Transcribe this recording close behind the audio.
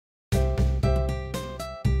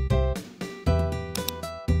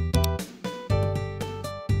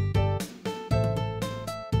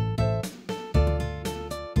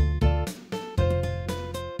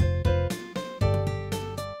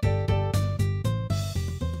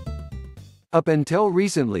Up until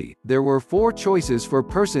recently, there were 4 choices for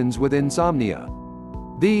persons with insomnia.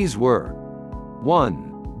 These were: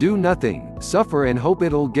 1. Do nothing, suffer and hope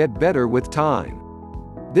it'll get better with time.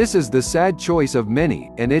 This is the sad choice of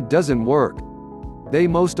many, and it doesn't work. They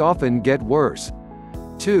most often get worse.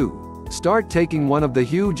 2. Start taking one of the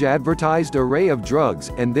huge advertised array of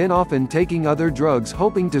drugs, and then often taking other drugs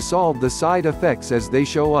hoping to solve the side effects as they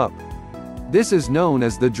show up. This is known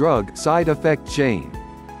as the drug side effect chain.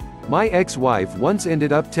 My ex-wife once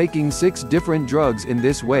ended up taking 6 different drugs in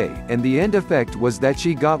this way, and the end effect was that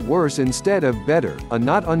she got worse instead of better, a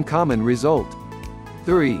not uncommon result.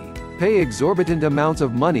 3. Pay exorbitant amounts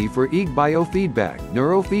of money for EEG biofeedback,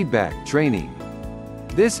 neurofeedback training.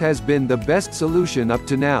 This has been the best solution up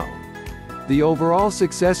to now. The overall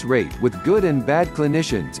success rate with good and bad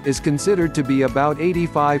clinicians is considered to be about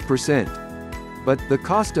 85%. But the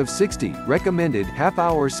cost of 60 recommended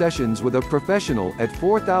half-hour sessions with a professional at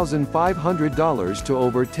 $4,500 to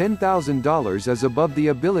over $10,000 is above the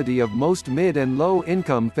ability of most mid- and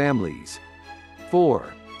low-income families. 4.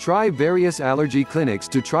 Try various allergy clinics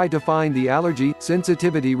to try to find the allergy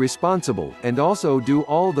sensitivity responsible, and also do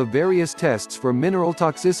all the various tests for mineral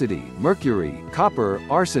toxicity, mercury, copper,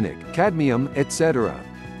 arsenic, cadmium, etc.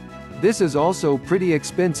 This is also pretty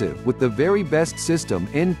expensive, with the very best system,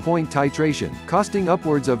 endpoint titration, costing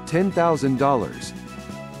upwards of $10,000.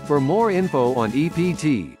 For more info on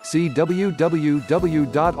EPT, see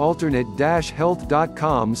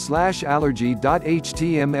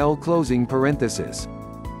www.alternate-health.com/allergy.html.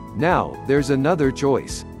 Now, there's another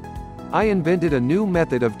choice. I invented a new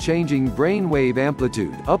method of changing brainwave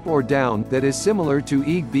amplitude up or down that is similar to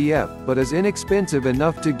EEG-BF, but is inexpensive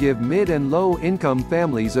enough to give mid- and low-income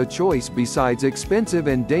families a choice besides expensive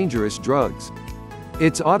and dangerous drugs.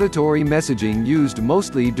 It's auditory messaging used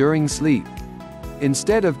mostly during sleep.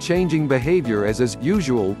 Instead of changing behavior as is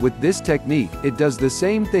usual with this technique, it does the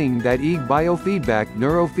same thing that EEG biofeedback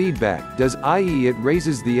neurofeedback does, i.e. it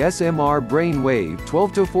raises the SMR brain wave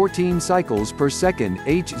 12 to 14 cycles per second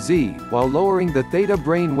Hz, while lowering the theta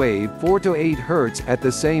brain wave 4 to 8 Hz at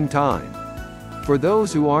the same time. For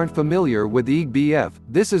those who aren't familiar with EEG-BF,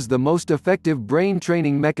 this is the most effective brain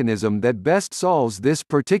training mechanism that best solves this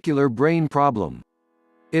particular brain problem.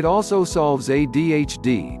 It also solves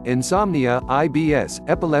ADHD, insomnia, IBS,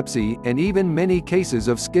 epilepsy, and even many cases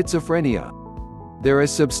of schizophrenia. There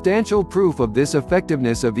is substantial proof of this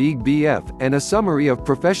effectiveness of EEG-BF, and a summary of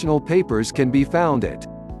professional papers can be found at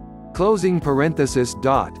closing parenthesis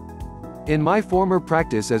dot. In my former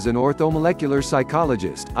practice as an orthomolecular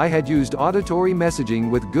psychologist, I had used auditory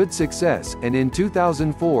messaging with good success, and in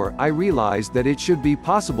 2004 I realized that it should be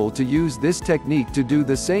possible to use this technique to do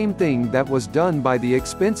the same thing that was done by the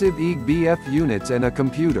expensive EEG-BF units and a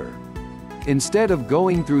computer. Instead of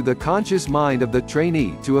going through the conscious mind of the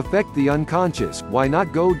trainee to affect the unconscious, why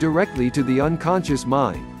not go directly to the unconscious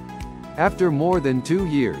mind? After more than 2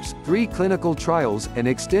 years, 3 clinical trials, and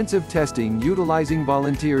extensive testing utilizing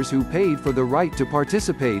volunteers who paid for the right to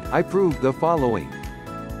participate, I proved the following.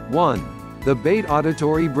 1. The BAIT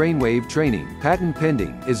auditory brainwave training, patent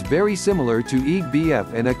pending, is very similar to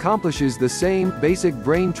EEG-BF and accomplishes the same basic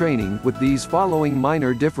brain training with these following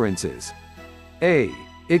minor differences. A.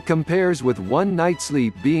 It compares with 1 night's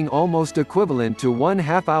sleep being almost equivalent to 1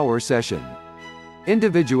 half-hour session.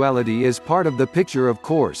 Individuality is part of the picture, of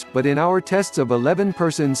course, but in our tests of 11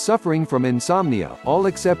 persons suffering from insomnia, all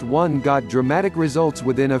except 1 got dramatic results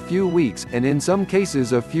within a few weeks, and in some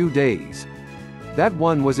cases a few days. That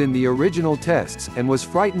one was in the original tests, and was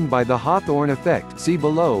frightened by the Hawthorne effect, see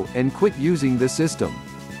below, and quit using the system.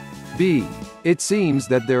 B. It seems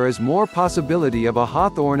that there is more possibility of a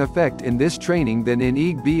Hawthorne effect in this training than in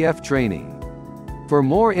EEG-BF training. For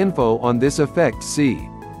more info on this effect, see.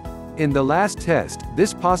 In the last test,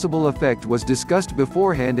 this possible effect was discussed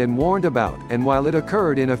beforehand and warned about, and while it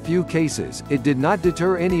occurred in a few cases, it did not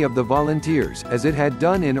deter any of the volunteers, as it had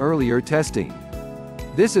done in earlier testing.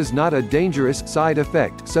 This is not a dangerous side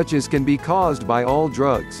effect such as can be caused by all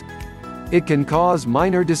drugs. It can cause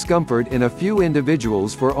minor discomfort in a few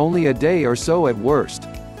individuals for only a day or so at worst.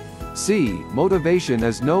 C. Motivation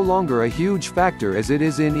is no longer a huge factor as it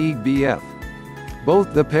is in EEG-BF.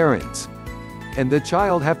 Both the parents and the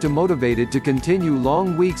child have to motivate it to continue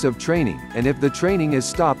long weeks of training, and if the training is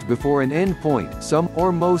stopped before an end point, some,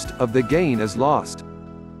 or most, of the gain is lost.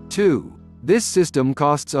 2. This system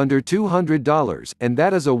costs under $200, and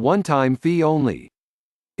that is a one-time fee only.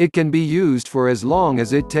 It can be used for as long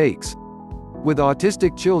as it takes. With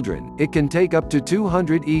autistic children, it can take up to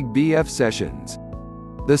 200 EEG-BF sessions.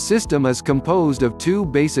 The system is composed of 2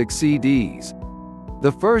 basic CDs.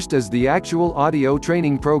 The first is the actual audio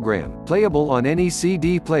training program, playable on any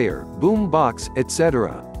CD player, boom box,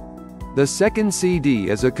 etc. The second CD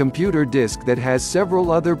is a computer disc that has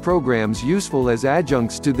several other programs useful as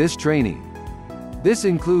adjuncts to this training. This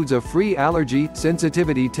includes a free allergy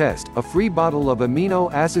sensitivity test, a free bottle of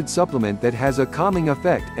amino acid supplement that has a calming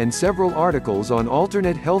effect, and several articles on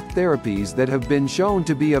alternate health therapies that have been shown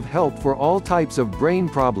to be of help for all types of brain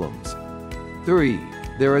problems. 3.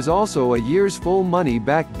 There is also a year's full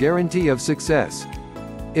money-back guarantee of success.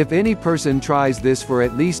 If any person tries this for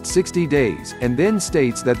at least 60 days, and then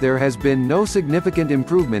states that there has been no significant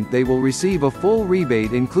improvement, they will receive a full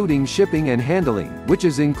rebate including shipping and handling, which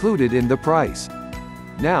is included in the price.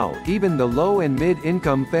 Now, even the low and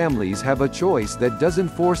mid-income families have a choice that doesn't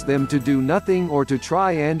force them to do nothing or to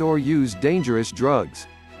try and/or use dangerous drugs.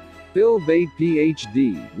 Phil Bate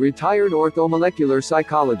Ph.D., retired orthomolecular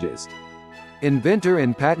psychologist. Inventor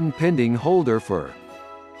and patent pending holder for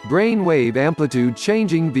brainwave amplitude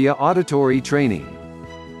changing via auditory training.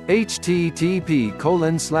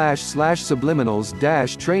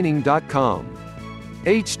 http://subliminals-training.com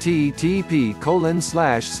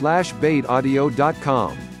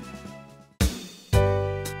http://bateaudio.com